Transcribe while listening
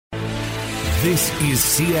This is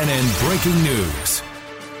CNN Breaking News.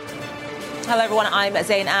 Hello, everyone. I'm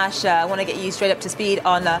Zain Ash. I want to get you straight up to speed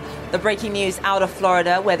on the breaking news out of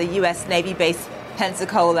Florida, where the U.S. Navy base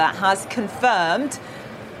Pensacola has confirmed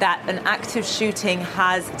that an active shooting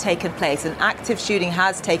has taken place. An active shooting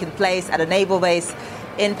has taken place at a naval base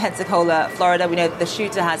in Pensacola, Florida. We know that the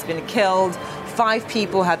shooter has been killed. 5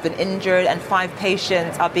 people have been injured and 5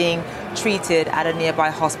 patients are being treated at a nearby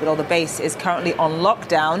hospital. The base is currently on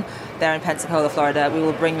lockdown there in Pensacola, Florida. We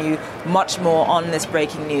will bring you much more on this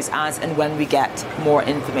breaking news as and when we get more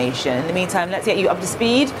information. In the meantime, let's get you up to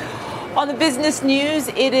speed on the business news.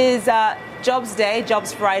 It is Jobs Day,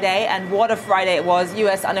 Jobs Friday, and what a Friday it was.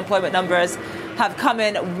 U.S. unemployment numbers have come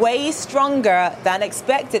in way stronger than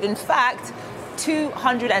expected. In fact,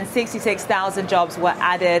 266,000 jobs were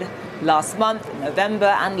added last month, in November.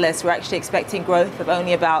 Analysts were actually expecting growth of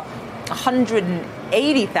only about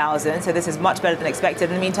 180,000, so this is much better than expected.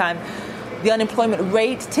 In the meantime, the unemployment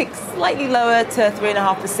rate ticked slightly lower to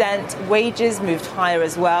 3.5%. Wages moved higher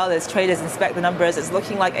as well as traders inspect the numbers. It's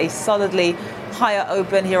looking like a solidly higher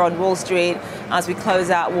open here on Wall Street as we close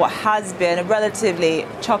out what has been a relatively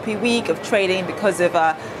choppy week of trading because of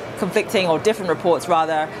conflicting or different reports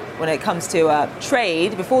rather when it comes to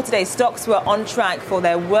trade. Before today, stocks were on track for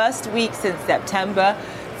their worst week since September.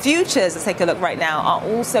 Futures, let's take a look right now, are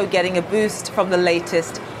also getting a boost from the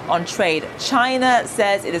latest on trade. China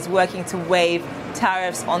says it is working to waive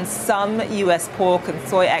tariffs on some U.S. pork and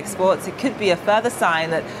soy exports. It could be a further sign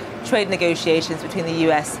that trade negotiations between the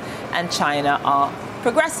U.S. and China are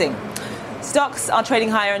progressing. Stocks are trading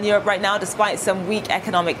higher in Europe right now despite some weak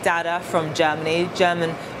economic data from Germany.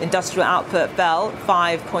 German industrial output fell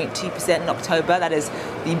 5.2% in October. That is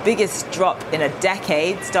the biggest drop in a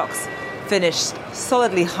decade. Stocks finished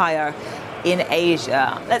solidly higher in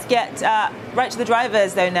Asia. Let's get right to the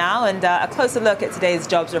drivers, though, now, and a closer look at today's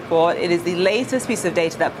jobs report. It is the latest piece of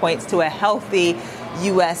data that points to a healthy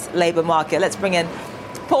U.S. labor market. Let's bring in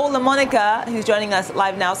Paul LaMonica, who's joining us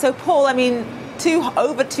live now. So, Paul, I mean,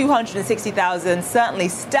 over 260,000, certainly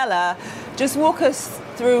stellar. Just walk us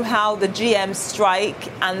through how the GM strike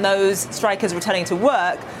and those strikers returning to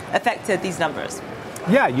work affected these numbers.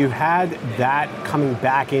 Yeah, you had that coming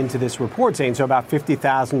back into this report, saying so about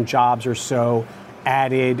 50,000 jobs or so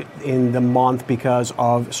added in the month because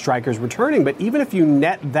of strikers returning. But even if you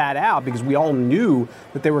net that out, because we all knew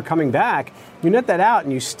that they were coming back, you net that out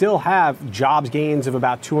and you still have jobs gains of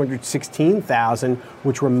about 216,000,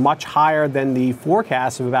 which were much higher than the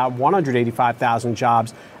forecast of about 185,000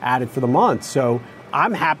 jobs added for the month. So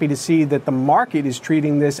I'm happy to see that the market is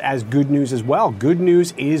treating this as good news as well. Good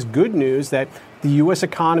news is good news that the U.S.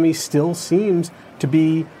 economy still seems to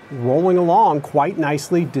be rolling along quite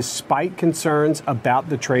nicely despite concerns about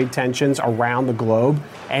the trade tensions around the globe.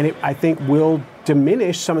 And it, I think, will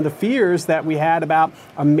diminish some of the fears that we had about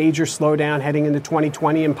a major slowdown heading into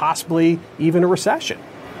 2020 and possibly even a recession.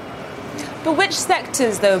 But which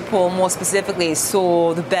sectors, though, Paul, more specifically,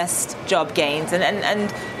 saw the best job gains?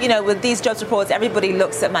 And you know, with these jobs reports, everybody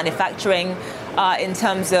looks at manufacturing in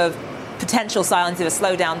terms of potential signs of a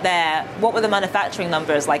slowdown there. What were the manufacturing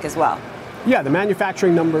numbers like as well? Yeah, the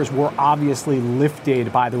manufacturing numbers were obviously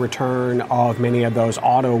lifted by the return of many of those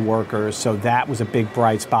auto workers, so that was a big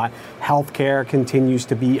bright spot. Healthcare continues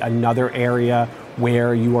to be another area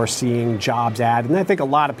where you are seeing jobs add, and I think a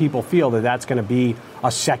lot of people feel that that's going to be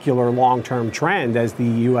a secular long-term trend as the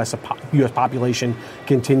U.S. population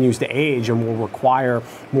continues to age and will require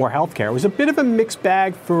more healthcare. It was a bit of a mixed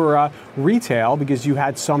bag for retail because you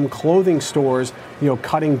had some clothing stores,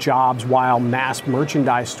 cutting jobs while mass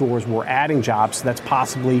merchandise stores were adding jobs. So that's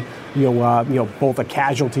possibly, both a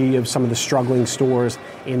casualty of some of the struggling stores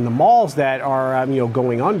in the malls that are,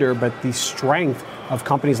 going under, but the strength of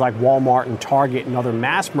companies like Walmart and Target and other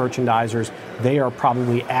mass merchandisers, they are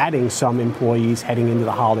probably adding some employees heading into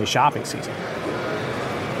the holiday shopping season.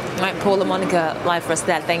 All right, Paul LaMonica, live for us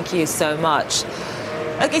there. Thank you so much.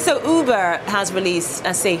 Okay, so Uber has released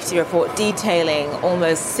a safety report detailing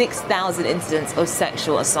almost 6,000 incidents of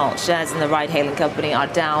sexual assault. Shares in the ride-hailing company are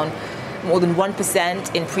down more than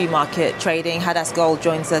 1% in pre-market trading. Hadas Gold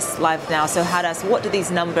joins us live now. So Hadas, what do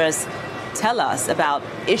these numbers tell us about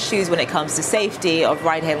issues when it comes to safety of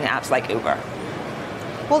ride-hailing apps like Uber?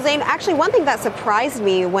 Well, Zane, actually, one thing that surprised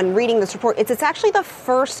me when reading this report is it's actually the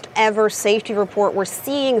first ever safety report we're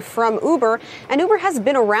seeing from Uber. And Uber has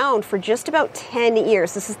been around for just about 10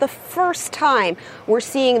 years. This is the first time we're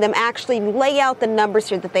seeing them actually lay out the numbers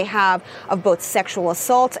here that they have of both sexual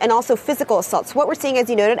assaults and also physical assaults. What we're seeing, as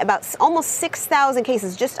you noted, about almost 6,000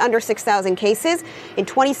 cases, just under 6,000 cases in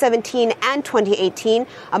 2017 and 2018.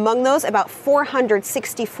 Among those, about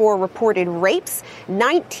 464 reported rapes,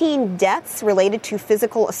 19 deaths related to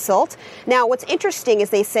physical assault. Now, what's interesting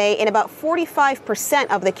is they say in about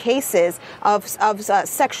 45% of the cases of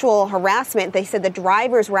sexual harassment, they said the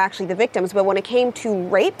drivers were actually the victims. But when it came to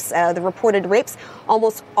rapes, the reported rapes,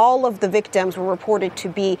 almost all of the victims were reported to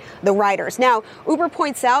be the riders. Now, Uber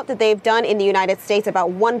points out that they've done in the United States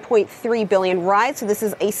about 1.3 billion rides. So this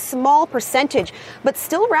is a small percentage, but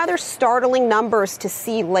still rather startling numbers to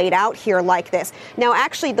see laid out here like this. Now,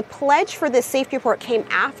 actually, the pledge for this safety report came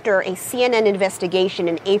after a CNN investigation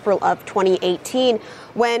in April of 2018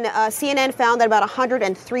 when CNN found that about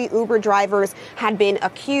 103 Uber drivers had been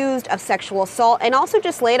accused of sexual assault, and also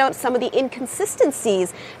just laid out some of the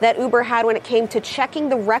inconsistencies that Uber had when it came to checking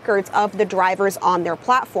the records of the drivers on their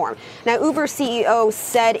platform. Now, Uber CEO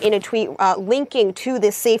said in a tweet linking to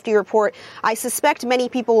this safety report, "I suspect many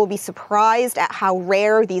people will be surprised at how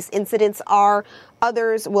rare these incidents are.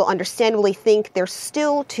 Others will understandably think they're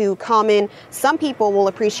still too common. Some people will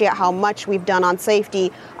appreciate how much we've done on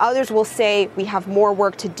safety. Others will say we have more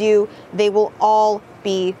work to do. They will all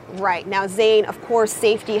be right." Now, Zane, of course,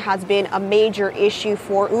 safety has been a major issue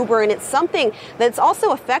for Uber, and it's something that's also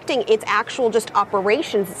affecting its actual just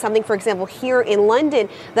operations. It's something, for example, here in London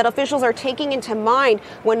that officials are taking into mind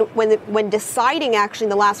when deciding actually in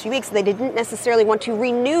the last few weeks they didn't necessarily want to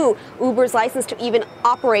renew Uber's license to even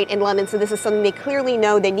operate in London. So this is something they clearly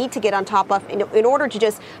know they need to get on top of in order to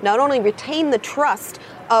just not only retain the trust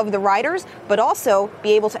of the riders, but also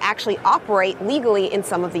be able to actually operate legally in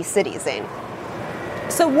some of these cities, Zane.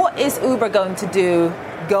 So what is Uber going to do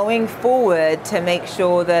going forward to make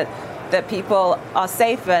sure that people are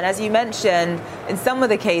safer? And as you mentioned, in some of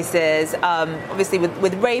the cases, obviously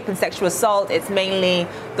with rape and sexual assault, it's mainly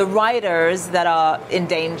the riders that are in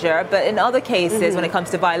danger. But in other cases, when it comes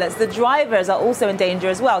to violence, the drivers are also in danger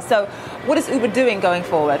as well. So what is Uber doing going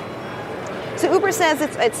forward? So Uber says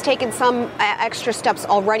it's taken some extra steps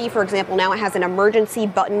already. For example, now it has an emergency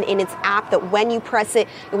button in its app that when you press it,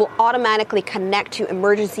 it will automatically connect to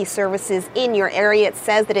emergency services in your area. It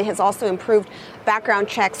says that it has also improved background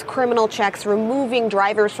checks, criminal checks, removing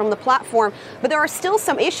drivers from the platform. But there are still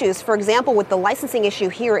some issues. For example, with the licensing issue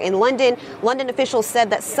here in London, London officials said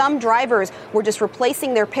that some drivers were just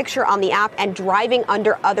replacing their picture on the app and driving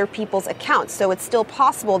under other people's accounts. So it's still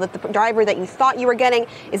possible that the driver that you thought you were getting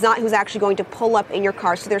is not who's actually going to pull up in your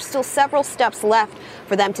car. So there's still several steps left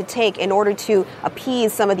for them to take in order to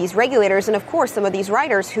appease some of these regulators and, of course, some of these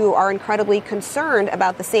riders who are incredibly concerned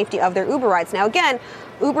about the safety of their Uber rides. Now, again,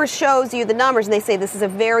 Uber shows you the numbers, and they say this is a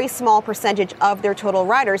very small percentage of their total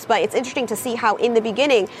riders. But it's interesting to see how in the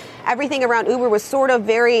beginning, everything around Uber was sort of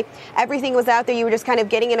everything was out there. You were just kind of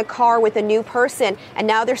getting in a car with a new person. And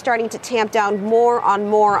now they're starting to tamp down more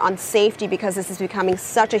on safety because this is becoming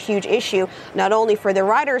such a huge issue, not only for their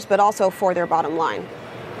riders, but also for their bottom line.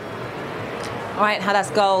 All right,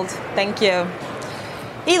 Hadas Gold, thank you.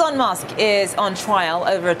 Elon Musk is on trial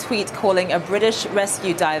over a tweet calling a British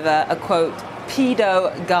rescue diver a, quote,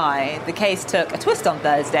 pedo guy. The case took a twist on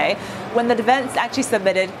Thursday when the defense actually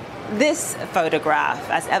submitted this photograph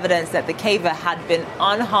as evidence that the caver had been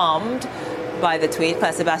unharmed by the tweet.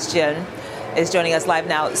 Claire Sebastian is joining us live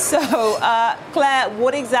now. So, Claire,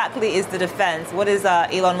 what exactly is the defense? What is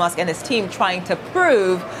Elon Musk and his team trying to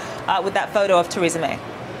prove with that photo of Theresa May?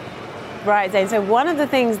 Right, Zane. So one of the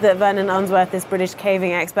things that Vernon Unsworth, this British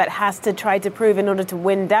caving expert, has to try to prove in order to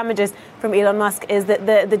win damages from Elon Musk is that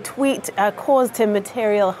the tweet caused him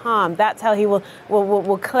material harm. That's how he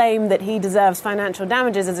will claim that he deserves financial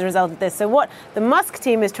damages as a result of this. So what the Musk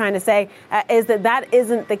team is trying to say is that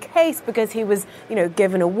isn't the case because he was,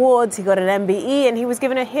 given awards, he got an MBE, and he was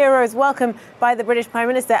given a hero's welcome by the British Prime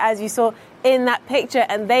Minister, as you saw in that picture,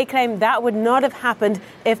 and they claim that would not have happened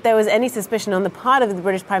if there was any suspicion on the part of the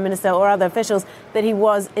British Prime Minister or other officials that he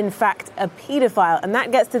was in fact a paedophile. And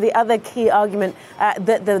that gets to the other key argument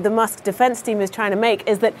that the Musk defense team is trying to make,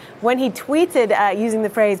 is that when he tweeted using the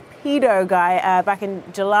phrase pedo guy back in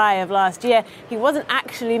July of last year, he wasn't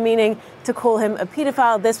actually meaning to call him a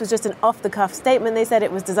pedophile. This was just an off-the-cuff statement. They said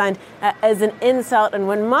it was designed as an insult. And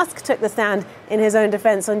when Musk took the stand in his own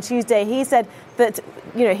defense on Tuesday, he said that,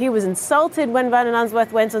 he was insulted when Vernon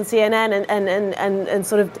Unsworth went on CNN and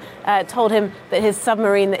sort of told him that his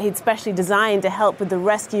submarine that he'd specially designed to help with the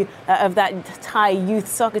rescue of that Thai youth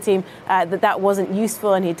soccer team, that wasn't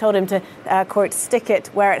useful. And he told him to, quote, stick it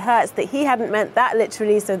where it hurts, that he hadn't meant that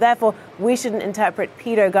literally. So therefore, we shouldn't interpret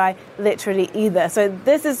pedo guy literally either. So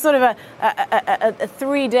this is sort of a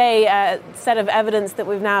 3-day set of evidence that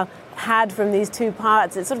we've now had from these two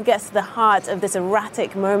parts. It sort of gets to the heart of this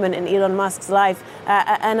erratic moment in Elon Musk's life.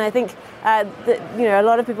 And I think that, a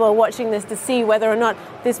lot of people are watching this to see whether or not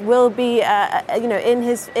this will be, in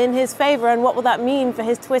his favor, and what will that mean for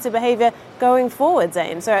his Twitter behavior going forward,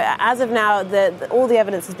 Zain. So as of now, all the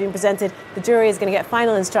evidence has been presented. The jury is going to get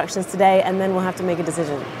final instructions today, and then we'll have to make a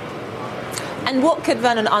decision. And what could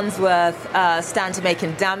Vernon Unsworth stand to make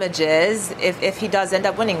in damages if he does end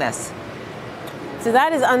up winning this? So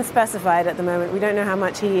that is unspecified at the moment. We don't know how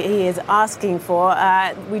much he is asking for.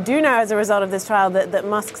 We do know as a result of this trial that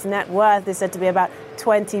Musk's net worth is said to be about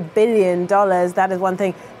 $20 billion. That is one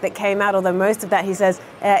thing that came out, although most of that, he says,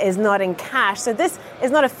 is not in cash. So this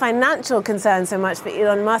is not a financial concern so much for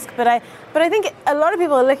Elon Musk. But I think a lot of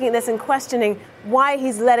people are looking at this and questioning why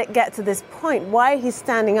he's let it get to this point, why he's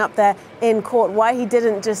standing up there in court, why he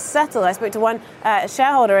didn't just settle. I spoke to one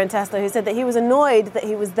shareholder in Tesla who said that he was annoyed that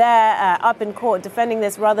he was there up in court defending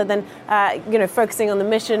this rather than, focusing on the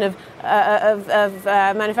mission of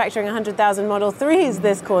manufacturing 100,000 Model 3s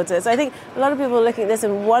this quarter. So I think a lot of people are looking at this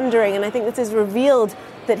and wondering, and I think this has revealed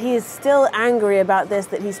that he is still angry about this,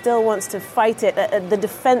 that he still wants to fight it at the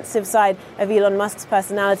defensive side of Elon Musk's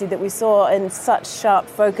personality that we saw in such sharp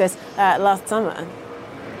focus last summer. All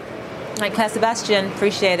right, Claire Sebastian,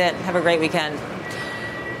 appreciate it. Have a great weekend.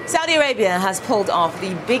 Saudi Arabia has pulled off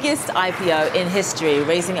the biggest IPO in history,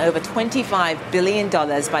 raising over $25 billion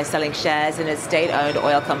by selling shares in its state-owned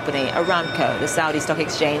oil company, Aramco. The Saudi Stock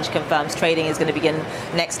Exchange confirms trading is going to begin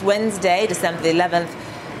next Wednesday, December the 11th.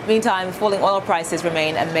 Meantime, falling oil prices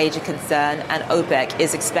remain a major concern, and OPEC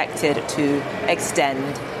is expected to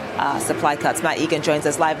extend supply cuts. Matt Egan joins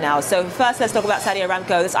us live now. So first, let's talk about Saudi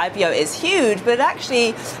Aramco. This IPO is huge, but it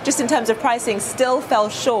actually, just in terms of pricing, still fell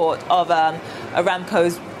short of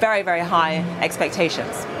Aramco's very, very high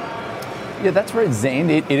expectations. Yeah, that's right, Zain.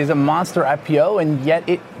 It is a monster IPO, and yet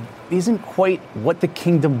it isn't quite what the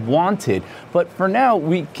kingdom wanted. But for now,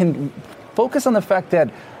 we can focus on the fact that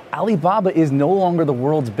Alibaba is no longer the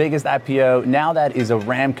world's biggest IPO. Now that is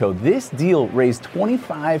Aramco. This deal raised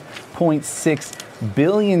 $25.6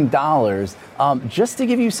 billion. Just to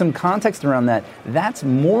give you some context around that, that's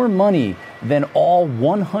more money than all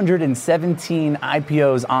 117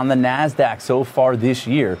 IPOs on the NASDAQ so far this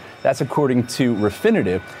year. That's according to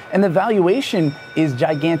Refinitiv. And the valuation is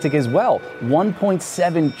gigantic as well.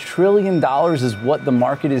 $1.7 trillion is what the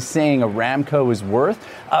market is saying Aramco is worth.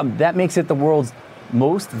 That makes it the world's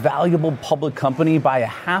most valuable public company by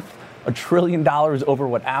 $500 billion over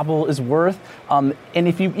what Apple is worth. And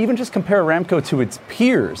if you even just compare Aramco to its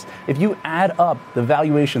peers, if you add up the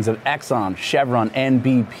valuations of Exxon, Chevron, and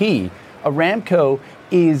BP, Aramco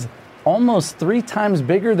is almost 3 times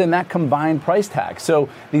bigger than that combined price tag. So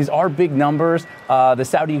these are big numbers. The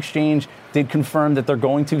Saudi exchange did confirm that they're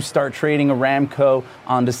going to start trading Aramco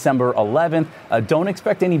on December 11th. Don't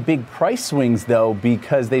expect any big price swings, though,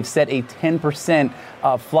 because they've set a 10%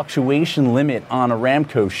 fluctuation limit on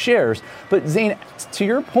Aramco shares. But Zain, to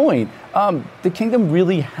your point, the kingdom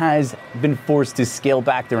really has been forced to scale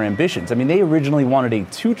back their ambitions. I mean, they originally wanted a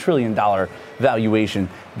 $2 trillion valuation.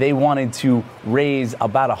 They wanted to raise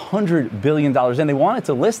about $100 billion, and they wanted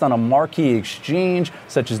to list on a marquee exchange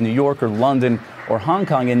such as New York or London or Hong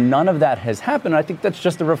Kong, and none of that has happened. I think that's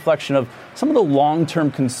just a reflection of some of the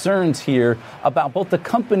long-term concerns here about both the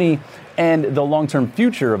company and the long-term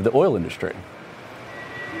future of the oil industry.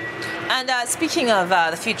 And speaking of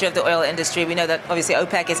the future of the oil industry, we know that obviously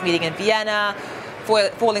OPEC is meeting in Vienna.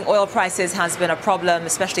 Falling oil prices has been a problem,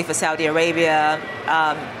 especially for Saudi Arabia.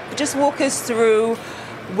 Just walk us through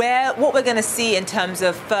what we're going to see in terms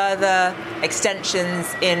of further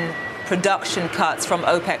extensions in production cuts from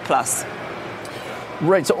OPEC+.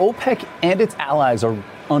 Right. So OPEC and its allies are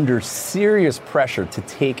under serious pressure to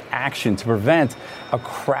take action to prevent a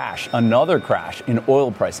crash, another crash in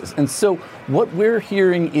oil prices. And so what we're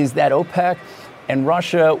hearing is that OPEC and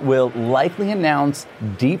Russia will likely announce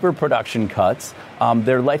deeper production cuts.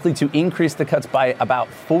 They're likely to increase the cuts by about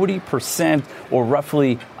 40% or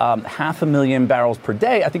roughly 500,000 barrels per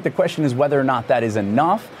day. I think the question is whether or not that is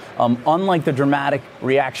enough. Unlike the dramatic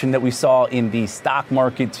reaction that we saw in the stock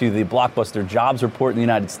market to the blockbuster jobs report in the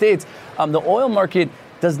United States, the oil market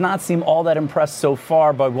does not seem all that impressed so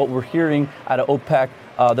far by what we're hearing out of OPEC.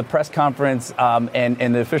 The press conference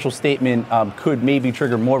and the official statement could maybe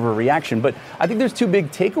trigger more of a reaction. But I think there's two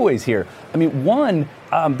big takeaways here. I mean, one,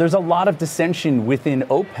 there's a lot of dissension within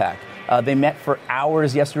OPEC. They met for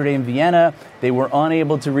hours yesterday in Vienna. They were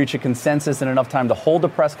unable to reach a consensus in enough time to hold a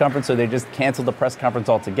press conference, so they just canceled the press conference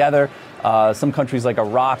altogether. Some countries like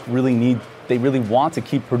Iraq really want to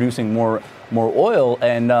keep producing more oil,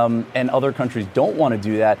 and other countries don't want to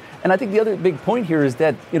do that. And I think the other big point here is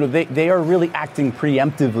that they are really acting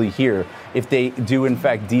preemptively here if they do in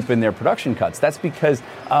fact deepen their production cuts. That's because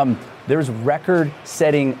there's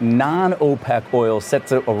record-setting non-OPEC oil set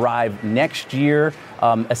to arrive next year,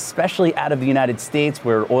 especially out of the United States,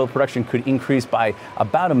 where oil production could increase by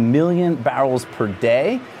about 1 million barrels per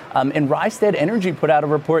day. And Rystad Energy put out a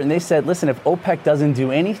report, and they said, listen, if OPEC doesn't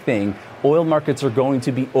do anything, oil markets are going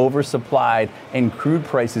to be oversupplied and crude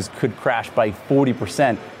prices could crash by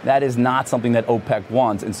 40%. That is not something that OPEC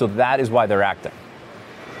wants, and so that is why they're acting.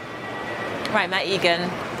 Right, Matt Egan,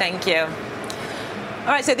 thank you. All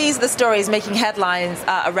right, so these are the stories making headlines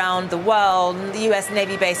around the world. The U.S.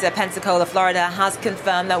 Navy base at Pensacola, Florida, has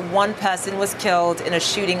confirmed that one person was killed in a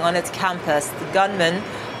shooting on its campus. The gunman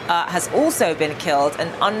has also been killed.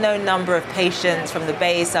 An unknown number of patients from the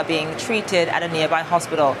base are being treated at a nearby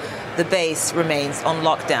hospital. The base remains on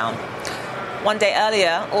lockdown. One day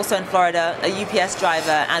earlier, also in Florida, a UPS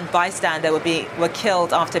driver and bystander were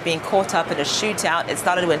killed after being caught up in a shootout. It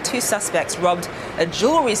started when two suspects robbed a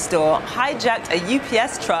jewelry store, hijacked a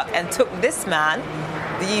UPS truck, and took this man,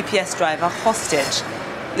 the UPS driver, hostage,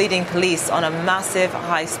 leading police on a massive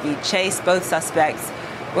high-speed chase. Both suspects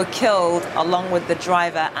were killed along with the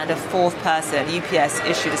driver and a fourth person. UPS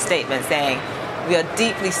issued a statement saying, "We are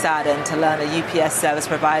deeply saddened to learn a UPS service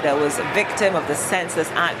provider was a victim of the senseless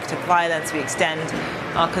act of violence. We extend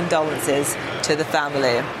our condolences to the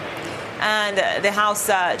family." And the House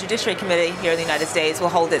Judiciary Committee here in the United States will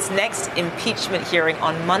hold its next impeachment hearing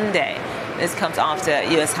on Monday. This comes after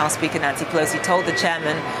U.S. House Speaker Nancy Pelosi told the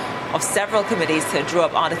chairman of several committees to draw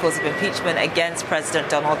up articles of impeachment against President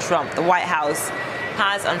Donald Trump. The White House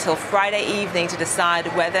has until Friday evening to decide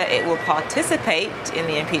whether it will participate in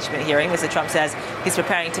the impeachment hearing. Mr. Trump says he's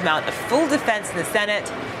preparing to mount a full defense in the Senate,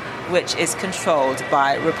 which is controlled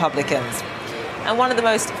by Republicans. And one of the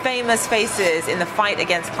most famous faces in the fight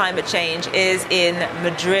against climate change is in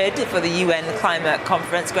Madrid for the UN Climate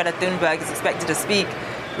Conference. Greta Thunberg is expected to speak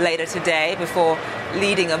later today before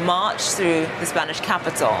leading a march through the Spanish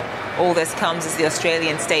capital. All this comes as the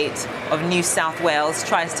Australian state of New South Wales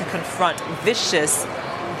tries to confront vicious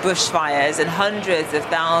bushfires, and hundreds of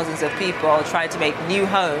thousands of people try to make new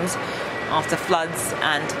homes after floods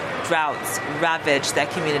and droughts ravage their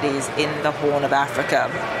communities in the Horn of Africa.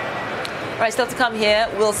 All right, still to come here.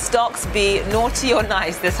 Will stocks be naughty or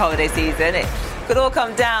nice this holiday season? It could all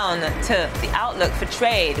come down to the outlook for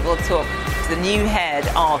trade. We'll talk to the new head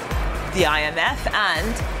of the IMF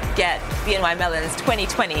and get BNY Mellon's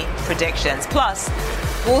 2020 predictions. Plus,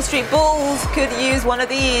 Wall Street bulls could use one of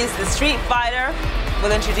these. The Street Fighter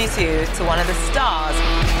will introduce you to one of the stars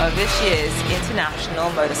of this year's International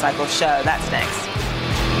Motorcycle Show. That's next.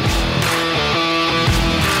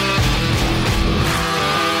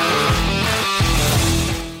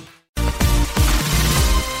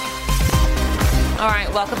 All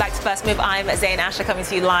right, welcome back to First Move. I'm Zain Asher, coming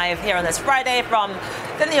to you live here on this Friday from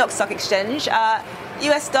the New York Stock Exchange.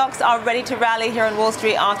 U.S. stocks are ready to rally here on Wall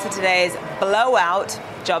Street after today's blowout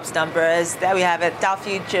jobs numbers. There we have it. Dow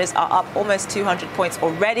futures are up almost 200 points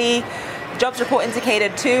already. Jobs report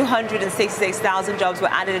indicated 266,000 jobs were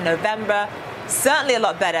added in November. Certainly a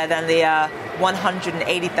lot better than the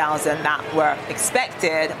 180,000 that were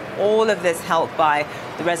expected. All of this helped by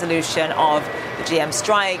the resolution of the GM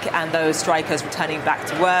strike and those strikers returning back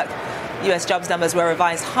to work. U.S. jobs numbers were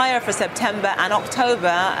revised higher for September and October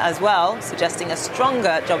as well, suggesting a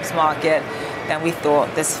stronger jobs market than we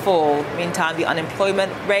thought this fall. Meantime, the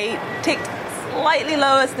unemployment rate ticked slightly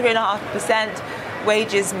lower, 3.5%.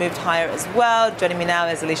 Wages moved higher as well. Joining me now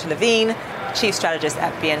is Alicia Levine, Chief Strategist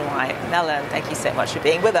at BNY Mellon. Thank you so much for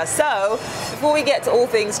being with us. So, before we get to all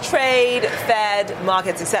things trade, Fed,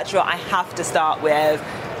 markets, etc., I have to start with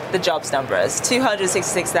the jobs numbers.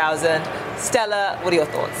 266,000. Stella, what are your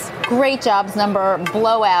thoughts? Great jobs number,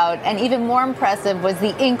 blowout, and even more impressive was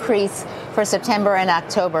the increase for September and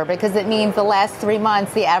October, because it means the last 3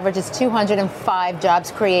 months, the average is 205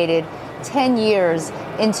 jobs created 10 years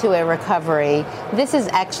into a recovery. This is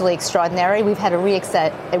actually extraordinary. We've had a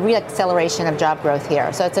reacceleration of job growth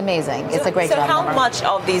here. So it's amazing. It's a great job number. So how much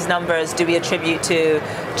of these numbers do we attribute to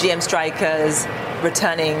GM strikers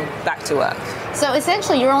returning back to work? So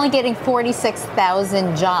essentially, you're only getting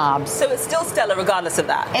 46,000 jobs. So it's still stellar regardless of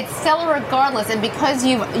that. It's stellar regardless, and because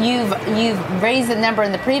you've raised the number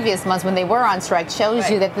in the previous months when they were on strike, shows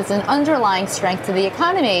you that there's an underlying strength to the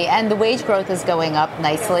economy, and the wage growth is going up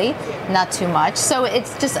nicely, not too much. So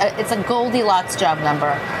it's just it's a Goldilocks job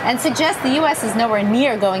number, and suggests the U.S. is nowhere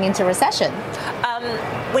near going into recession.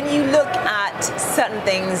 When you look at certain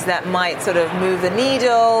things that might sort of move the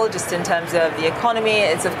needle, just in terms of the economy,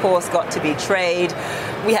 it's of course got to be trade.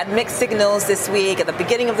 We had mixed signals this week. At the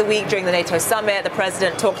beginning of the week during the NATO summit, the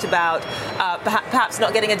president talked about perhaps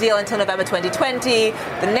not getting a deal until November 2020.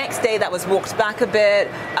 The next day that was walked back a bit.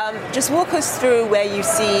 Just walk us through where you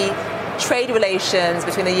see trade relations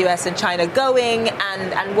between the US and China going,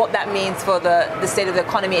 and what that means for the state of the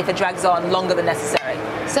economy if it drags on longer than necessary.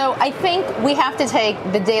 So I think we have to take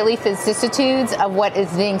the daily vicissitudes of what is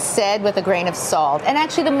being said with a grain of salt. And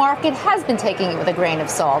actually the market has been taking it with a grain of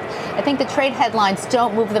salt. I think the trade headlines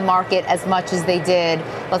don't move the market as much as they did,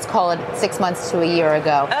 let's call it 6 months to a year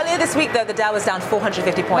ago. Earlier this week, though, the Dow was down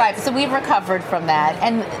 450 points. Right, so we've recovered from that.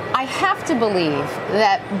 And I have to believe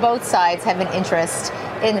that both sides have an interest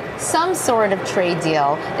in some sort of trade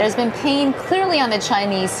deal. There's been pain clearly on the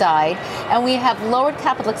Chinese side, and we have lowered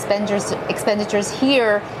capital expenditures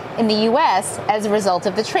here in the U.S. as a result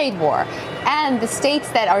of the trade war. And the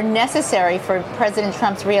states that are necessary for President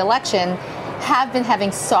Trump's reelection have been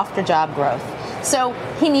having softer job growth. So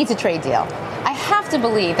he needs a trade deal. I have to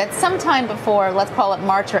believe that sometime before, let's call it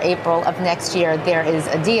March or April of next year, there is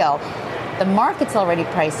a deal. The market's already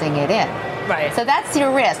pricing it in. Right. So that's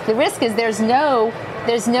your risk. The risk is there's no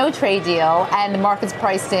trade deal, and the market's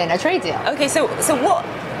priced in a trade deal. Okay, so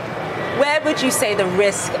where would you say the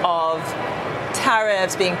risk of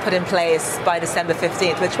tariffs being put in place by December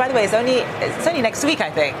 15th, which, by the way, it's only next week, I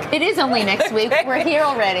think. It is only next week. We're here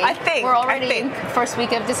already. I think. We're already in first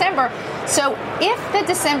week of December. So if the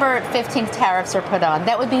December 15th tariffs are put on,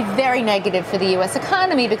 that would be very negative for the U.S.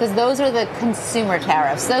 economy, because those are the consumer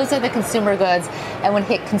tariffs. Those are the consumer goods and would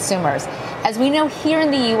hit consumers. As we know, here in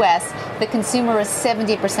the U.S., the consumer is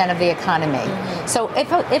 70% of the economy. Mm-hmm. So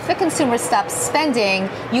if the consumer stops spending,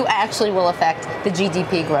 you actually will affect the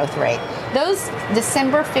GDP growth rate. Those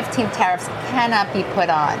December 15th tariffs cannot be put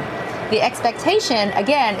on. The expectation,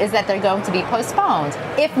 again, is that they're going to be postponed.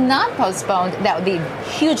 If not postponed, that would be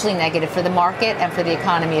hugely negative for the market and for the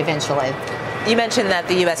economy eventually. You mentioned that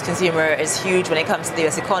the U.S. consumer is huge when it comes to the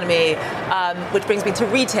U.S. economy, which brings me to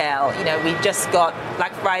retail. You know, we just got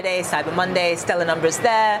Black Friday, Cyber Monday, stellar numbers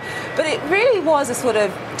there. But it really was a sort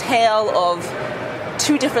of tale of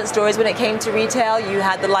two different stories when it came to retail. You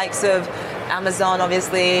had the likes of Amazon,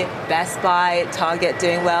 obviously, Best Buy, Target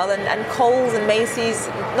doing well, and Kohl's and Macy's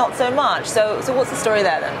not so much. So what's the story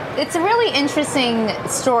there then? It's a really interesting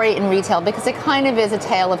story in retail because it kind of is a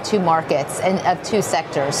tale of two markets and of two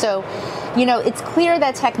sectors. So, you know, it's clear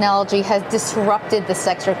that technology has disrupted the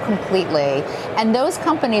sector completely. And those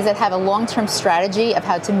companies that have a long-term strategy of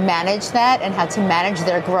how to manage that and how to manage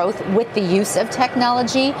their growth with the use of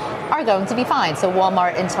technology are going to be fine. So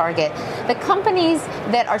Walmart and Target. The companies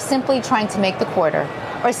that are simply trying to make the quarter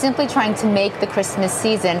or simply trying to make the Christmas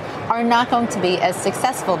season are not going to be as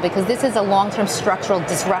successful because this is a long-term structural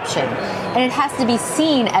disruption. And it has to be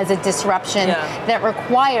seen as a disruption that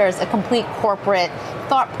requires a complete corporate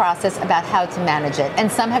thought process about how to manage it.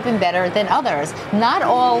 And some have been better than others. Not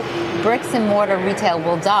all bricks and mortar retail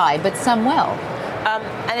will die, but some will.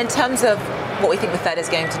 And in terms of what we think the Fed is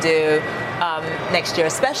going to do next year,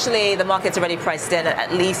 especially the market's already priced in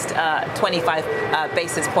at least 25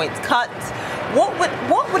 basis points cuts.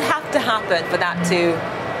 What would have to happen for that to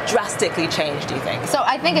drastically change, do you think? So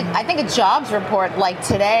I think a jobs report like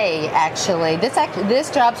today, this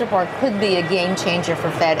jobs report could be a game changer for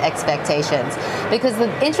Fed expectations. Because the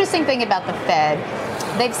interesting thing about the Fed,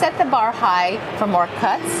 they've set the bar high for more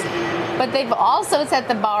cuts, but they've also set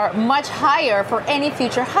the bar much higher for any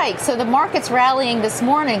future hikes. So the market's rallying this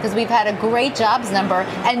morning because we've had a great jobs number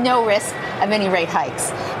and no risk of any rate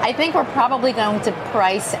hikes. I think we're probably going to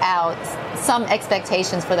price out some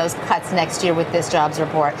expectations for those cuts next year with this jobs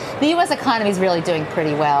report. The U.S. economy is really doing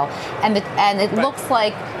pretty well, and it looks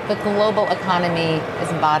like the global economy is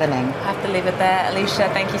bottoming. I have to leave it there. Alicia,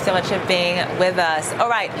 thank you so much for being with us. All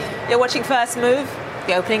right, you're watching First Move.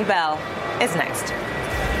 The opening bell is next.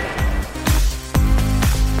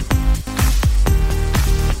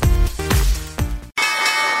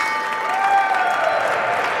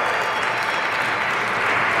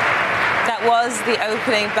 was the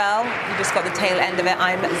opening bell. You just got the tail end of it.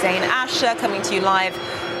 I'm Zain Asher, coming to you live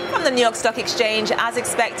from the New York Stock Exchange. As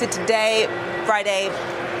expected today, Friday,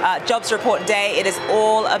 jobs report day. It is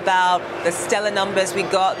all about the stellar numbers we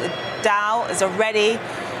got. The Dow is already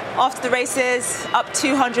off to the races, up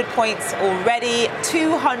 200 points already,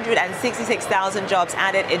 266,000 jobs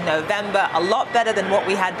added in November, a lot better than what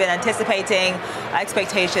we had been anticipating.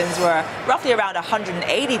 Expectations were roughly around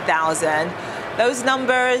 180,000. Those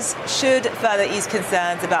numbers should further ease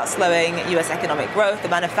concerns about slowing U.S. economic growth. The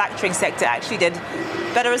manufacturing sector actually did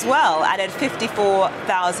better as well, added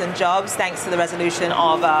 54,000 jobs thanks to the resolution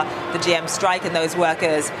of the GM strike and those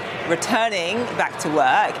workers returning back to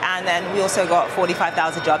work. And then we also got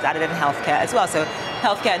 45,000 jobs added in healthcare as well. So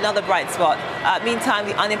healthcare, another bright spot. Meantime,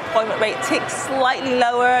 the unemployment rate ticked slightly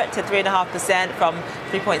lower to 3.5% from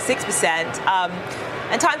 3.6%.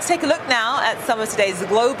 And time to take a look now at some of today's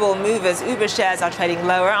global movers. Uber shares are trading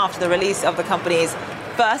lower after the release of the company's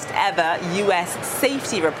first ever U.S.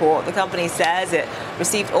 safety report. The company says it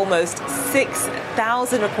received almost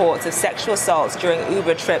 6,000 reports of sexual assaults during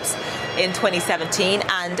Uber trips in 2017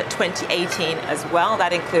 and 2018 as well.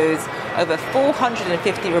 That includes over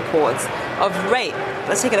 450 reports of rape.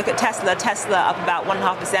 Let's take a look at Tesla. Tesla up about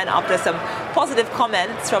 1.5% after some positive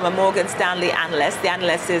comments from a Morgan Stanley analyst. The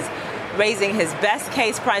analyst is raising his best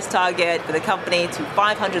case price target for the company to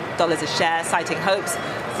 $500 a share, citing hopes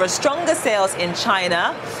for stronger sales in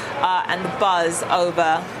China and the buzz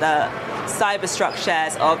over the cyberstruck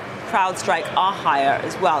shares of CrowdStrike are higher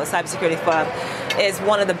as well. The cybersecurity firm is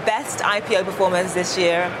one of the best IPO performers this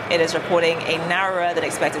year. It is reporting a narrower than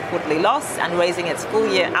expected quarterly loss and raising its full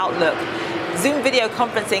year outlook. Zoom video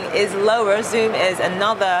conferencing is lower. Zoom is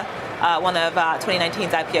another one of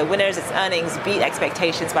 2019's IPO winners. Its earnings beat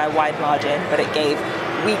expectations by a wide margin, but it gave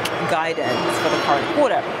weak guidance for the current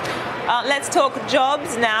quarter. Let's talk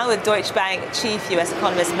jobs now with Deutsche Bank Chief U.S.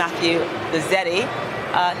 Economist Matthew Bozzetti.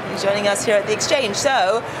 He's joining us here at the exchange.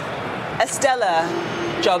 So, a stellar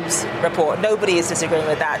jobs report. Nobody is disagreeing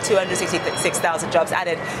with that. 266,000 jobs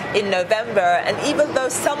added in November. And even though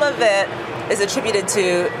some of it is attributed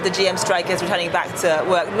to the GM strikers returning back to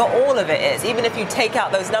work, not all of it is. Even if you take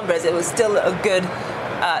out those numbers, it was still a good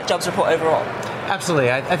jobs report overall.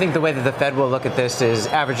 Absolutely. I think the way that the Fed will look at this is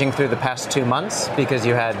averaging through the past 2 months, because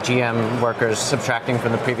you had GM workers subtracting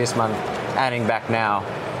from the previous month, adding back now.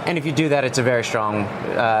 And if you do that, it's a very strong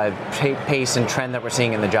pace and trend that we're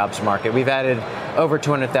seeing in the jobs market. We've added over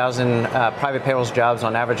 200,000 private payrolls jobs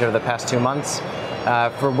on average over the past 2 months.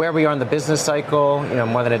 For where we are in the business cycle,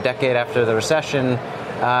 more than a decade after the recession,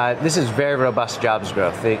 this is very robust jobs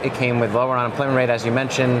growth. It came with lower unemployment rate, as you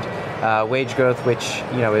mentioned, wage growth, which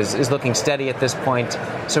is looking steady at this point.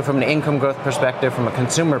 So from an income growth perspective, from a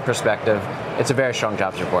consumer perspective, it's a very strong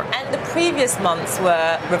jobs report. And the previous months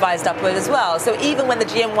were revised upward as well. So even when the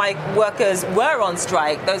GM workers were on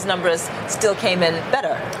strike, those numbers still came in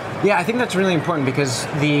better. Yeah, I think that's really important, because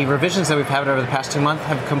the revisions that we've had over the past 2 months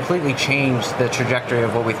have completely changed the trajectory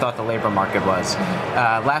of what we thought the labor market was.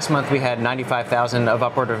 Last month we had 95,000 of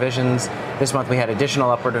upward revisions. This month we had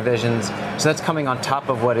additional upward revisions. So that's coming on top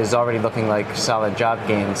of what is already looking like solid job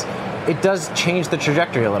gains. It does change the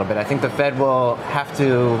trajectory a little bit. I think the Fed will have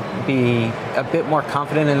to be a bit more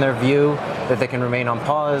confident in their view that they can remain on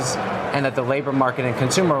pause, and that the labor market and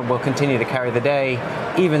consumer will continue to carry the day,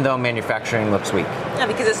 even though manufacturing looks weak. Yeah,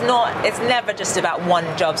 because it's never just about one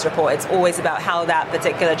jobs report. It's always about how that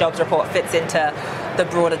particular jobs report fits into the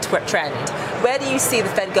broader trend. Where do you see the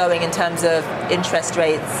Fed going in terms of interest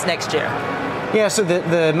rates next year? Yeah, so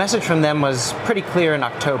the message from them was pretty clear in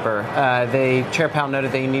October. Chair Powell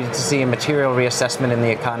noted they needed to see a material reassessment in the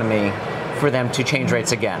economy for them to change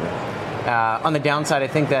rates again. On the downside, I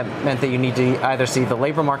think that meant that you need to either see the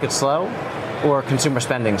labor market slow or consumer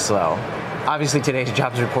spending slow. Obviously, today's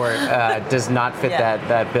jobs report does not fit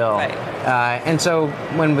that bill. Right. And so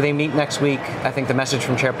when they meet next week, I think the message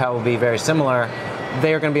from Chair Powell will be very similar.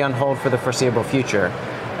 They are going to be on hold for the foreseeable future.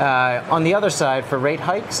 On the other side, for rate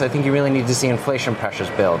hikes, I think you really need to see inflation pressures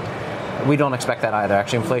build. We don't expect that either.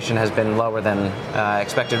 Actually, inflation has been lower than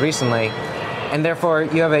expected recently. And therefore,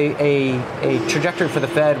 you have a trajectory for the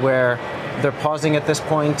Fed where they're pausing at this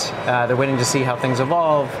point. They're waiting to see how things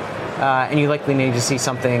evolve. And you likely need to see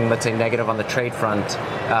something, let's say, negative on the trade front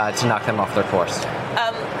to knock them off their course.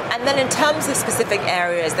 And then in terms of specific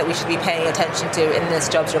areas that we should be paying attention to in this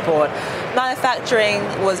jobs report, manufacturing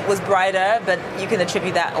was brighter, but you can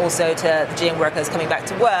attribute that also to the GM workers coming back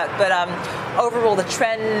to work. But overall, the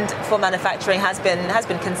trend for manufacturing has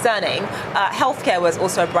been concerning. Healthcare was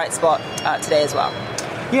also a bright spot today as well.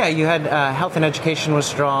 Yeah, you had health and education was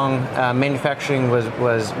strong. Manufacturing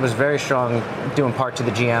was very strong, due in part to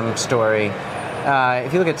the GM story.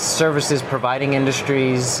 If you look at services providing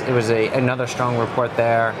industries, it was another strong report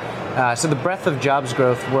there. So the breadth of jobs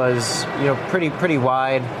growth was, pretty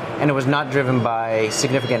wide, and it was not driven by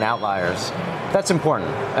significant outliers. That's important.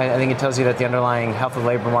 I think it tells you that the underlying health of the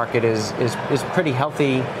labor market is pretty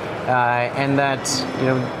healthy. And that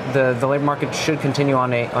the labor market should continue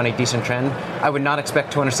on a decent trend. I would not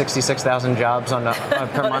expect 266,000 jobs per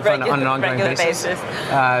month on an ongoing basis.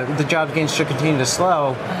 The job gains should continue to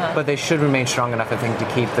slow, but they should remain strong enough, I think, to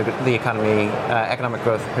keep the economy, economic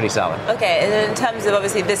growth pretty solid. Okay, and in terms of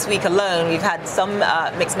obviously this week alone, we've had some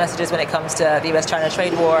mixed messages when it comes to the US-China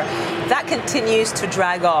trade war. That continues to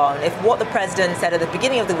drag on. If what the president said at the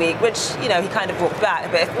beginning of the week, which he kind of walked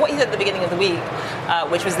back, but if what he said at the beginning of the week,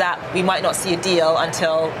 which was that we might not see a deal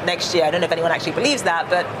until next year. I don't know if anyone actually believes that,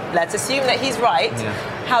 but let's assume that he's right. Yeah.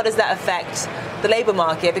 How does that affect the labor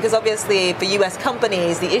market? Because obviously for US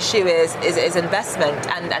companies, the issue is investment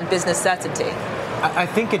and business certainty. I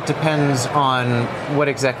think it depends on what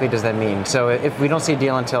exactly does that mean. So if we don't see a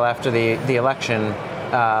deal until after the election,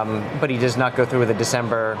 but he does not go through with the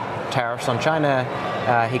December tariffs on China,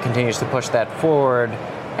 he continues to push that forward,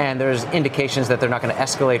 and there's indications that they're not going to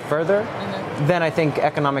escalate further, then I think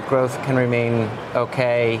economic growth can remain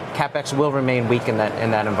okay. CapEx will remain weak in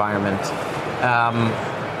that environment.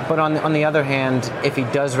 But on the other hand, if he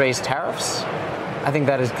does raise tariffs, I think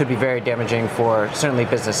that could be very damaging for certainly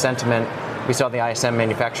business sentiment. We saw the ISM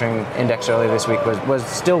manufacturing index earlier this week was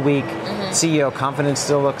still weak. CEO confidence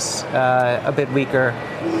still looks a bit weaker.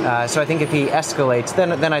 So I think if he escalates,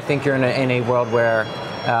 then I think you're in a world where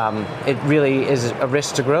it really is a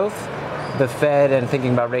risk to growth. The Fed and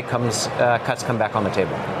thinking about rate cuts come back on the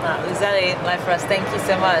table. Uzeli, live for us. Thank you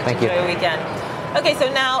so much. Thank you. Enjoy your weekend. Okay,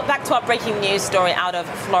 so now back to our breaking news story out of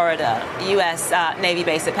Florida. U.S. Navy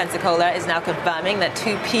base at Pensacola is now confirming that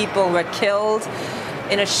 2 people were killed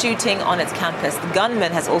in a shooting on its campus. The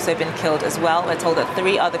gunman has also been killed as well. We're told that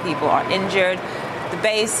 3 other people are injured. The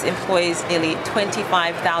base employs nearly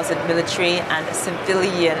 25,000 military and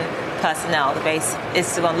civilian personnel. The base is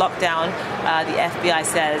still on lockdown. The FBI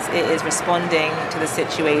says it is responding to the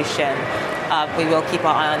situation. We will keep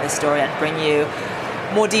our eye on this story and bring you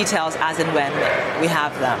more details as and when we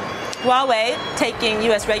have them. Huawei taking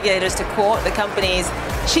U.S. regulators to court. The company's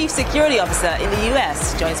chief security officer in the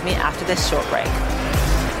U.S. joins me after this short break.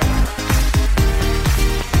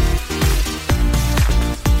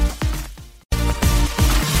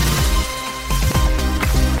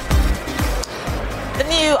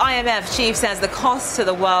 The IMF chief says the cost to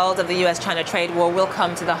the world of the US-China trade war will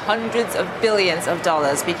come to the hundreds of billions of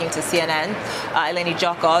dollars. Speaking to CNN, Eleni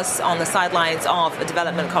Giokos on the sidelines of a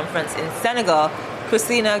development conference in Senegal,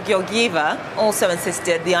 Kristalina Georgieva also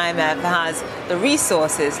insisted the IMF has the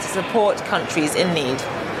resources to support countries in need.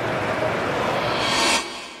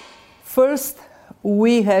 First,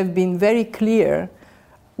 we have been very clear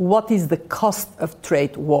what is the cost of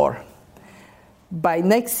trade war. By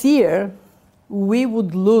next year, we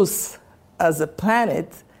would lose as a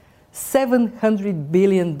planet $700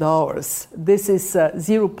 billion. This is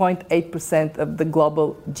 0.8% of the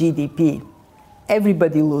global GDP.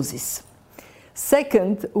 Everybody loses.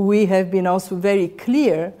 Second, we have been also very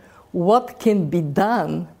clear what can be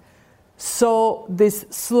done so this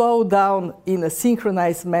slowdown in a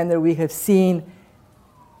synchronized manner we have seen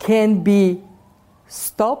can be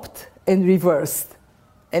stopped and reversed.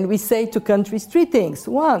 And we say to countries 3 things.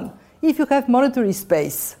 1, if you have monetary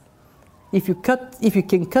space, if you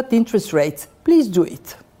can cut interest rates, please do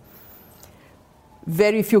it.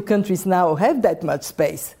 Very few countries now have that much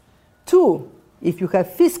space. 2, if you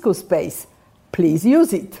have fiscal space, please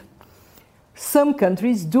use it. Some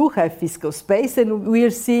countries do have fiscal space, and we are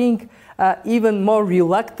seeing even more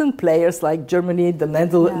reluctant players like Germany, the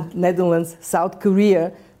Netherlands, South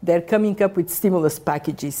Korea. They're coming up with stimulus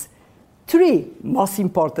packages. 3, most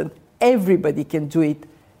important, everybody can do it.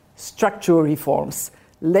 Structural reforms,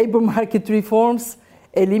 labor market reforms,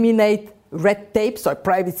 eliminate red tape so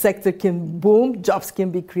private sector can boom, jobs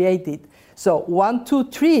can be created. So 1,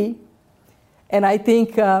 2, 3, and I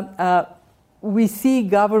think we see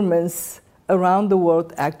governments around the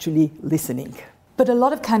world actually listening. But a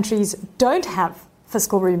lot of countries don't have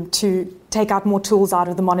fiscal room to take out more tools out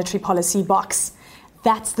of the monetary policy box.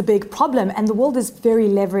 That's the big problem, and the world is very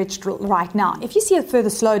leveraged right now. If you see a further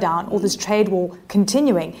slowdown or this trade war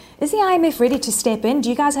continuing, is the IMF ready to step in? Do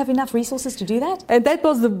you guys have enough resources to do that? And that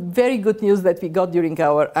was the very good news that we got during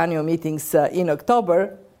our annual meetings in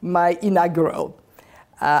October, my inaugural.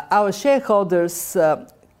 Our shareholders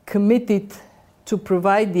committed to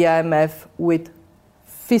provide the IMF with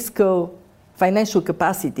financial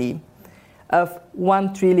capacity of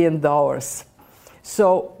 $1 trillion.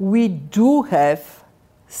 So we do have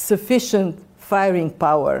sufficient firing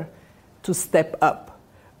power to step up.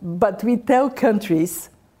 But we tell countries,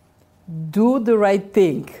 do the right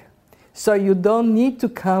thing. So you don't need to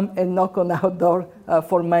come and knock on our door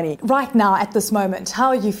for money. Right now, at this moment, how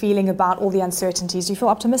are you feeling about all the uncertainties? Do you feel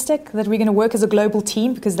optimistic that we're going to work as a global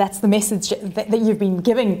team? Because that's the message that you've been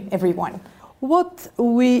giving everyone. What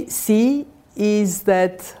we see is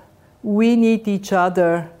that we need each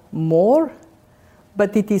other more,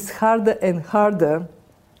 but it is harder and harder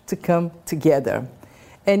to come together.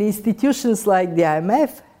 And institutions like the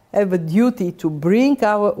IMF have a duty to bring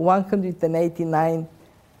our 189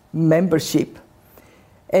 membership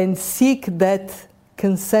and seek that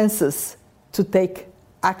consensus to take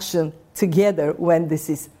action together when this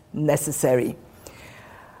is necessary.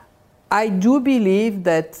 I do believe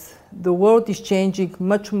that the world is changing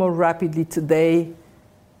much more rapidly today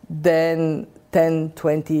than 10,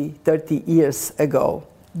 20, 30 years ago.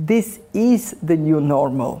 This is the new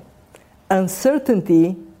normal.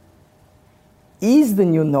 Uncertainty is the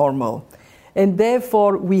new normal, and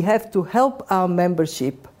therefore we have to help our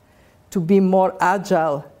membership to be more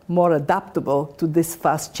agile, more adaptable to this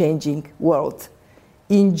fast-changing world.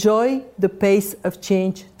 Enjoy the pace of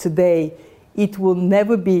change today. It will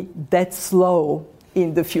never be that slow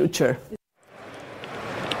in the future.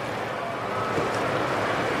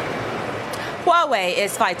 Huawei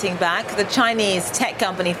is fighting back. The Chinese tech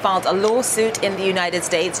company filed a lawsuit in the United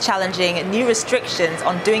States challenging new restrictions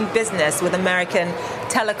on doing business with American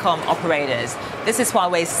telecom operators. This is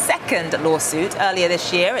Huawei's second lawsuit. Earlier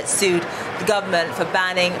this year, it sued the government for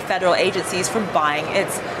banning federal agencies from buying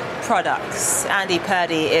its products. Andy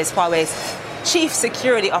Purdy is Huawei's Chief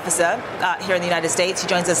Security Officer here in the United States. He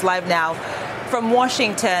joins us live now from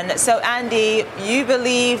Washington. So, Andy, you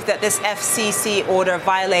believe that this FCC order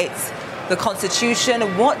violates the Constitution.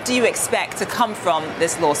 What do you expect to come from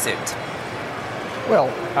this lawsuit? Well,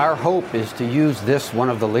 our hope is to use this, one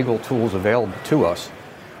of the legal tools available to us,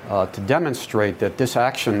 to demonstrate that this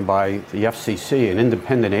action by the FCC, an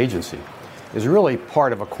independent agency, is really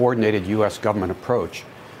part of a coordinated U.S. government approach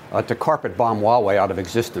to carpet bomb Huawei out of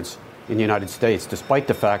existence in the United States, despite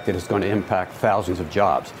the fact that it's going to impact thousands of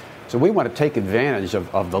jobs. So we want to take advantage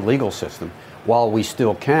of the legal system while we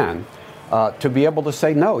still can, to be able to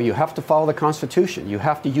say, no, you have to follow the Constitution. You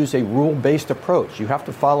have to use a rule-based approach. You have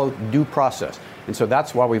to follow due process. And so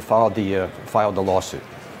that's why we filed the lawsuit.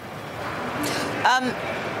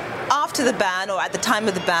 After the ban, or at the time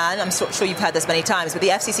of the ban, I'm sure you've heard this many times, but the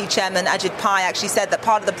FCC chairman, Ajit Pai, actually said that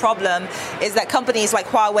part of the problem is that companies like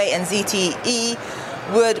Huawei and ZTE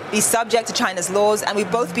would be subject to China's laws and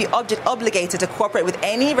would both be obligated to cooperate with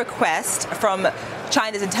any request from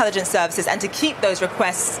China's intelligence services and to keep those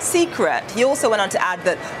requests secret. He also went on to add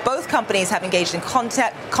that both companies have engaged in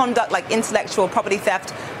conduct like intellectual property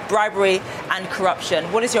theft, bribery, and corruption.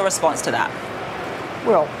 What is your response to that?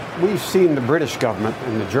 Well, we've seen the British government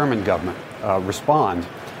and the German government respond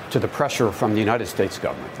to the pressure from the United States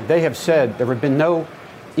government. They have said there have been no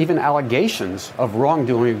even allegations of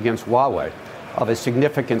wrongdoing against Huawei of a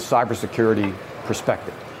significant cybersecurity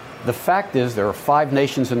perspective. The fact is there are 5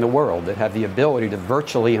 nations in the world that have the ability to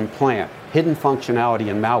virtually implant hidden functionality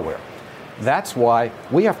and malware. That's why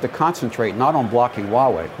we have to concentrate not on blocking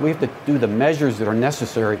Huawei. We have to do the measures that are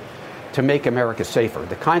necessary to make America safer.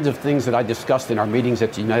 The kinds of things that I discussed in our meetings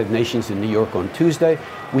at the United Nations in New York on Tuesday.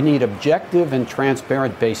 We need objective and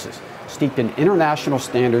transparent basis, steeped in international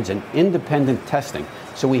standards and independent testing,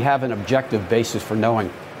 so we have an objective basis for knowing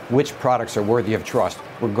which products are worthy of trust,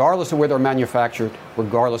 regardless of where they're manufactured,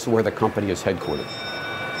 regardless of where the company is headquartered.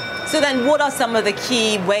 So then what are some of the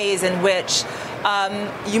key ways in which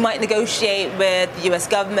you might negotiate with the U.S.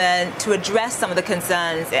 government to address some of the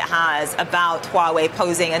concerns it has about Huawei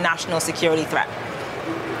posing a national security threat?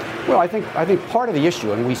 Well, I think part of the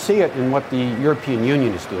issue, and we see it in what the European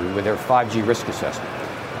Union is doing with their 5G risk assessment,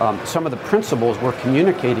 some of the principles we're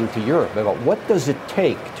communicating to Europe about what does it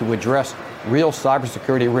take to address real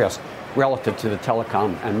cybersecurity risk relative to the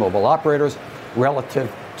telecom and mobile operators,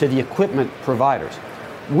 relative to the equipment providers.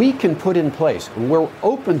 We can put in place, and we're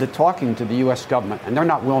open to talking to the U.S. government, and they're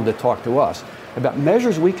not willing to talk to us, about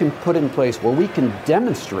measures we can put in place where we can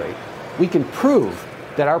demonstrate, we can prove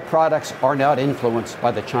that our products are not influenced by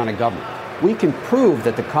the China government. We can prove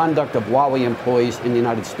that the conduct of Huawei employees in the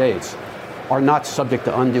United States are not subject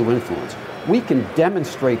to undue influence. We can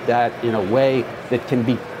demonstrate that in a way that can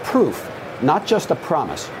be proof, not just a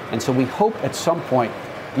promise. And so we hope at some point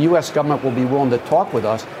the U.S. government will be willing to talk with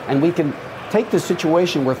us, and we can take the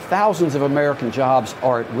situation where thousands of American jobs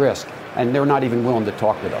are at risk and they're not even willing to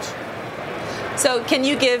talk with us. So can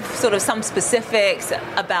you give sort of some specifics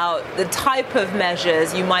about the type of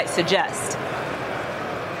measures you might suggest?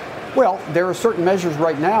 Well, there are certain measures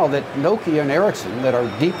right now that Nokia and Ericsson that are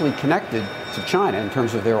deeply connected to China in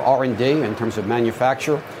terms of their R&D, in terms of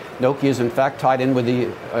manufacture. Nokia is in fact tied in with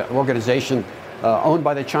the organization owned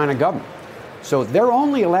by the China government. So they're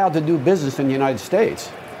only allowed to do business in the United States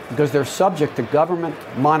because they're subject to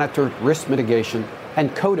government-monitored risk mitigation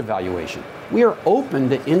and code evaluation. We are open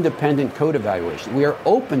to independent code evaluation. We are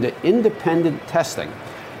open to independent testing.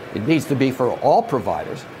 It needs to be for all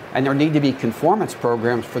providers, and there need to be conformance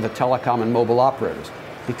programs for the telecom and mobile operators.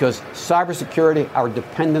 Because cybersecurity, our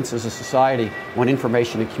dependence as a society on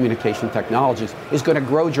information and communication technologies is going to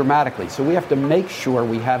grow dramatically. So we have to make sure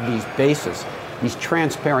we have these bases, these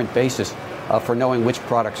transparent bases for knowing which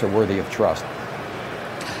products are worthy of trust.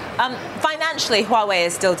 Financially, Huawei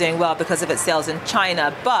is still doing well because of its sales in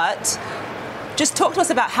China, but just talk to us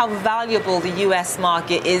about how valuable the US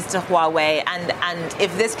market is to Huawei, and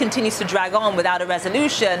if this continues to drag on without a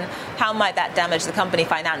resolution, how might that damage the company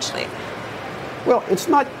financially? Well, it's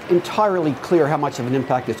not entirely clear how much of an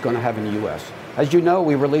impact it's going to have in the U.S. As you know,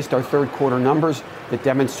 we released our third quarter numbers that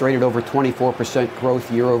demonstrated over 24%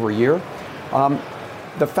 growth year over year.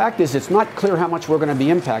 The fact is, it's not clear how much we're going to be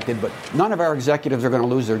impacted, but none of our executives are going to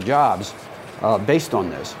lose their jobs based on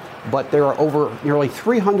this. But there are over nearly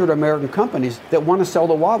 300 American companies that want to sell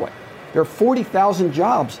to Huawei. There are 40,000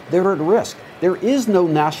 jobs that are at risk. There is no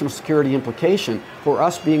national security implication for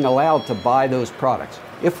us being allowed to buy those products.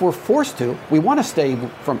 If we're forced to, we want to stay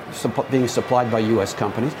from being supplied by U.S.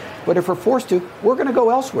 companies, but if we're forced to, we're going to go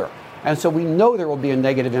elsewhere. And so we know there will be a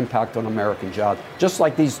negative impact on American jobs. Just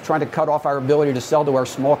like these trying to cut off our ability to sell to our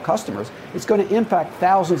small customers, it's going to impact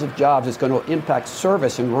thousands of jobs. It's going to impact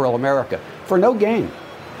service in rural America for no gain.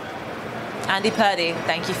 Andy Purdy,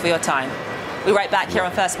 thank you for your time. We'll be right back here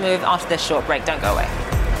on First Move after this short break. Don't go away.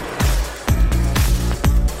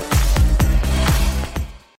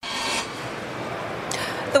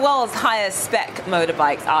 The world's highest spec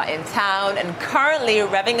motorbikes are in town and currently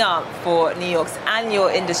revving up for New York's annual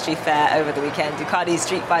industry fair over the weekend. Ducati's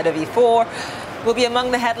Street Fighter V4 will be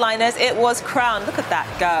among the headliners. It was crowned, look at that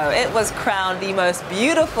go, it was crowned the most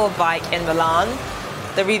beautiful bike in Milan.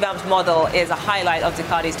 The revamped model is a highlight of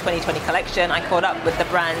Ducati's 2020 collection. I caught up with the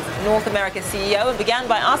brand's North America CEO and began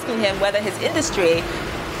by asking him whether his industry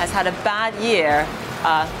has had a bad year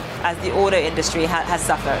as the auto industry has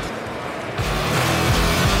suffered.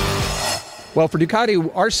 Well, for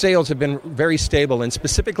Ducati, our sales have been very stable, and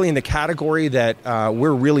specifically in the category that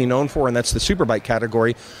we're really known for, and that's the superbike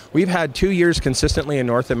category. We've had 2 years consistently in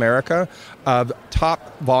North America of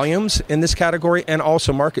top volumes in this category and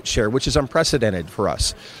also market share, which is unprecedented for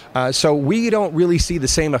us. So we don't really see the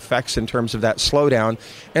same effects in terms of that slowdown,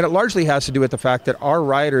 and it largely has to do with the fact that our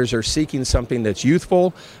riders are seeking something that's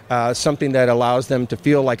youthful, something that allows them to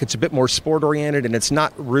feel like it's a bit more sport-oriented and it's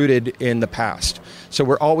not rooted in the past. So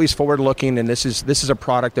we're always forward-looking, and this is a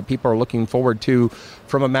product that people are looking forward to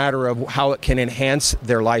from a matter of how it can enhance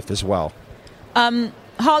their life as well.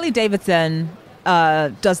 Harley-Davidson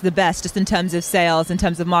does the best just in terms of sales, in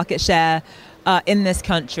terms of market share in this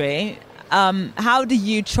country. How do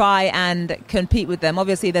you try and compete with them?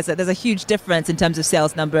 Obviously, there's a huge difference in terms of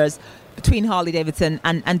sales numbers between Harley-Davidson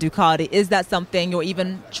and Ducati. Is that something you're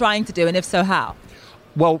even trying to do, and if so, how?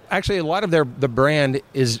 Well, actually, a lot of the brand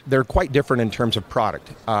they're quite different in terms of product.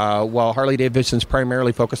 While Harley-Davidson's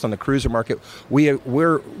primarily focused on the cruiser market,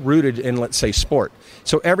 we're rooted in, let's say, sport.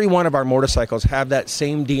 So every one of our motorcycles have that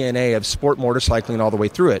same DNA of sport motorcycling all the way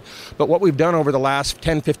through it. But what we've done over the last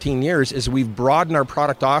 10, 15 years is we've broadened our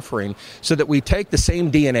product offering so that we take the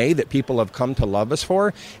same DNA that people have come to love us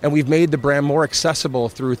for, and we've made the brand more accessible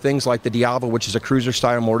through things like the Diavo, which is a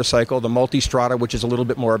cruiser-style motorcycle, the Multistrada, which is a little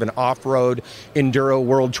bit more of an off-road, enduro,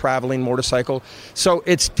 world-traveling motorcycle. So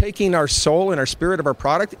it's taking our soul and our spirit of our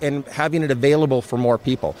product and having it available for more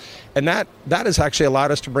people. And that has actually allowed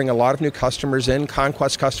us to bring a lot of new customers in,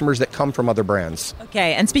 conquest customers that come from other brands.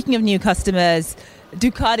 Okay, and speaking of new customers,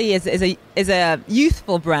 Ducati is a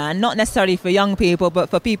youthful brand, not necessarily for young people, but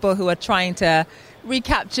for people who are trying to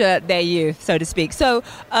recapture their youth, so to speak. So,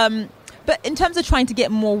 but in terms of trying to get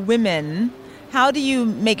more women, how do you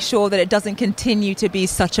make sure that it doesn't continue to be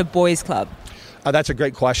such a boys' club? That's a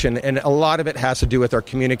great question, and a lot of it has to do with our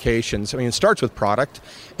communications. I mean, it starts with product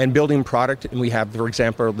and building product, and we have, for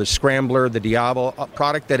example, the Scrambler, the Diavo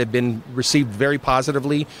product that have been received very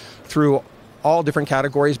positively through all different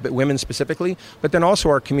categories, but women specifically, but then also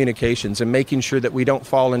our communications and making sure that we don't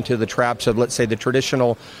fall into the traps of, let's say, the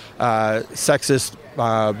traditional sexist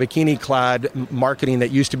bikini-clad marketing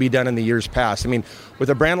that used to be done in the years past. I mean, with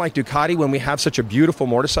a brand like Ducati, when we have such a beautiful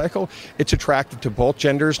motorcycle, it's attractive to both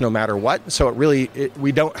genders no matter what. So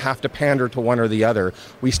we don't have to pander to one or the other.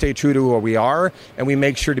 We stay true to who we are, and we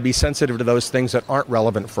make sure to be sensitive to those things that aren't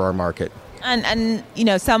relevant for our market. And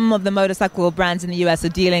some of the motorcycle brands in the US are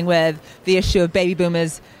dealing with the issue of baby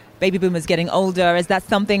boomers getting older. Is that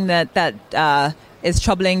something that is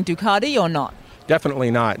troubling Ducati or not? Definitely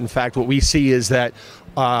not. In fact, what we see is that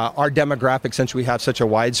our demographic, since we have such a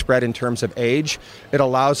widespread in terms of age, it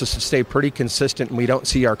allows us to stay pretty consistent, and we don't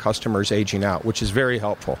see our customers aging out, which is very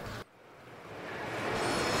helpful.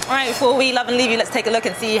 All right, before we love and leave you, let's take a look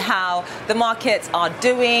and see how the markets are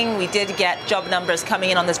doing. We did get job numbers coming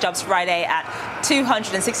in on this Jobs Friday at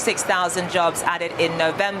 266,000 jobs added in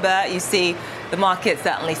November. You see the market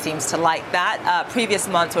certainly seems to like that. Previous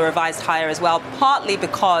months were revised higher as well, partly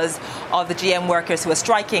because of the GM workers who are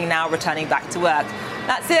striking now returning back to work.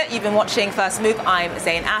 That's it. You've been watching First Move. I'm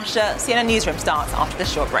Zain Asher. CNN Newsroom starts after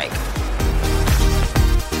this short break.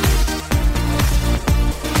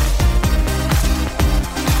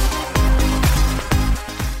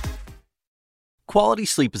 Quality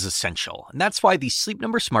sleep is essential, and that's why the Sleep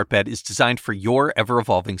Number Smart Bed is designed for your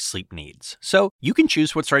ever-evolving sleep needs. So you can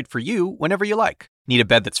choose what's right for you whenever you like. Need a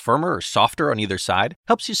bed that's firmer or softer on either side?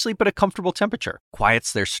 Helps you sleep at a comfortable temperature.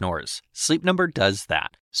 Quiets their snores. Sleep Number does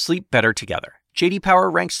that. Sleep better together. J.D. Power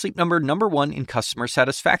ranks Sleep Number #1 in customer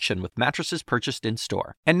satisfaction with mattresses purchased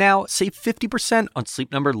in-store. And now, save 50% on Sleep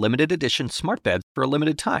Number limited edition smart beds for a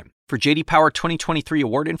limited time. For J.D. Power 2023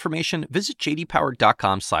 award information, visit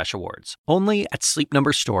jdpower.com/awards. Only at Sleep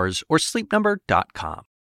Number stores or sleepnumber.com.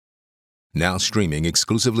 Now streaming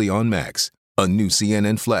exclusively on Max, a new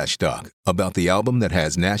CNN flash doc about the album that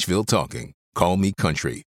has Nashville talking, Call Me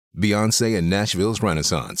Country. Beyoncé and Nashville's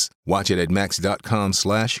Renaissance. Watch it at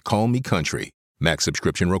max.com/callmecountry. Max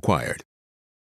subscription required.